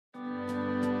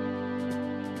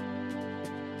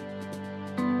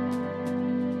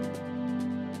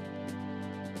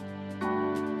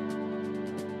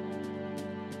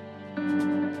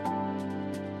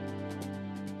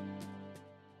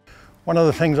One of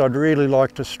the things I'd really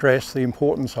like to stress the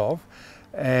importance of,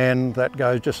 and that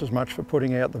goes just as much for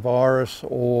putting out the virus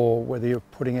or whether you're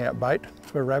putting out bait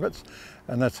for rabbits,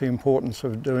 and that's the importance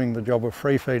of doing the job of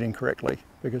free feeding correctly,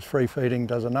 because free feeding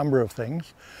does a number of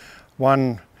things.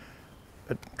 One,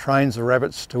 it trains the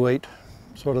rabbits to eat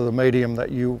sort of the medium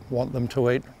that you want them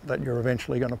to eat, that you're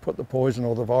eventually going to put the poison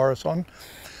or the virus on.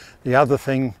 The other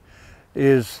thing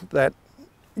is that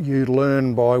you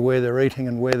learn by where they're eating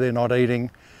and where they're not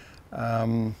eating,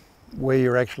 where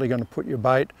you're actually going to put your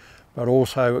bait, but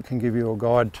also it can give you a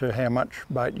guide to how much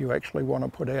bait you actually want to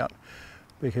put out,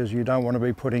 because you don't want to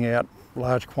be putting out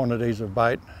large quantities of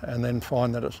bait and then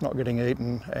find that it's not getting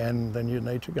eaten and then you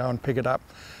need to go and pick it up.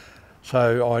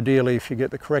 So ideally, if you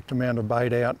get the correct amount of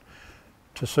bait out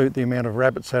to suit the amount of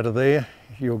rabbits out of there,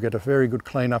 you'll get a very good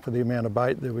clean up of the amount of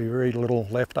bait. There'll be very little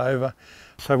left over.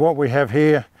 So what we have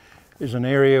here is an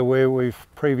area where we've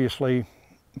previously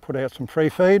put out some free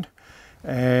feed,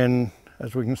 and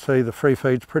as we can see, the free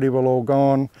feed's pretty well all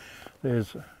gone.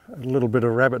 There's a little bit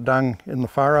of rabbit dung in the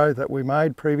furrow that we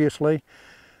made previously,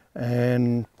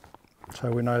 and so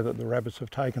we know that the rabbits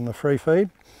have taken the free feed.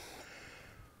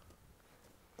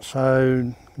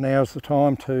 So now's the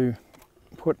time to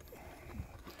put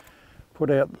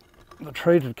out the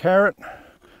treated carrot,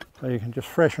 so you can just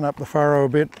freshen up the furrow a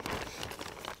bit,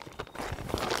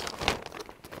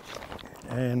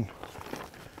 and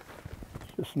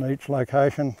just in each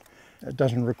location. It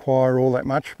doesn't require all that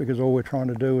much, because all we're trying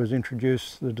to do is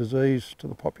introduce the disease to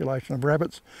the population of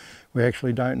rabbits. We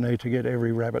actually don't need to get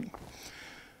every rabbit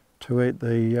to eat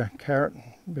the carrot,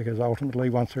 because ultimately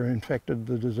once they're infected,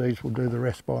 the disease will do the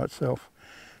rest by itself.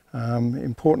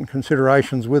 Important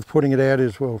considerations with putting it out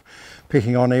is, well,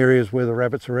 picking on areas where the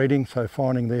rabbits are eating, so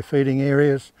finding their feeding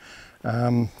areas,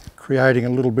 creating a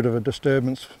little bit of a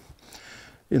disturbance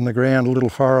in the ground, a little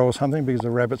furrow or something, because the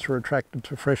rabbits are attracted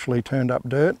to freshly turned up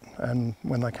dirt, and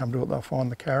when they come to it they'll find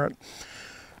the carrot.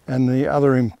 And the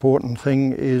other important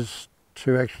thing is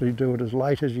to actually do it as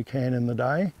late as you can in the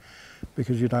day,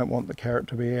 because you don't want the carrot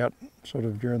to be out sort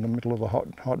of during the middle of the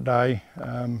hot day,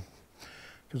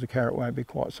 because the carrot won't be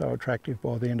quite so attractive.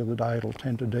 By the end of the day it'll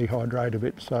tend to dehydrate a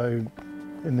bit, so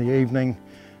in the evening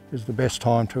is the best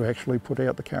time to actually put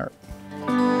out the carrot.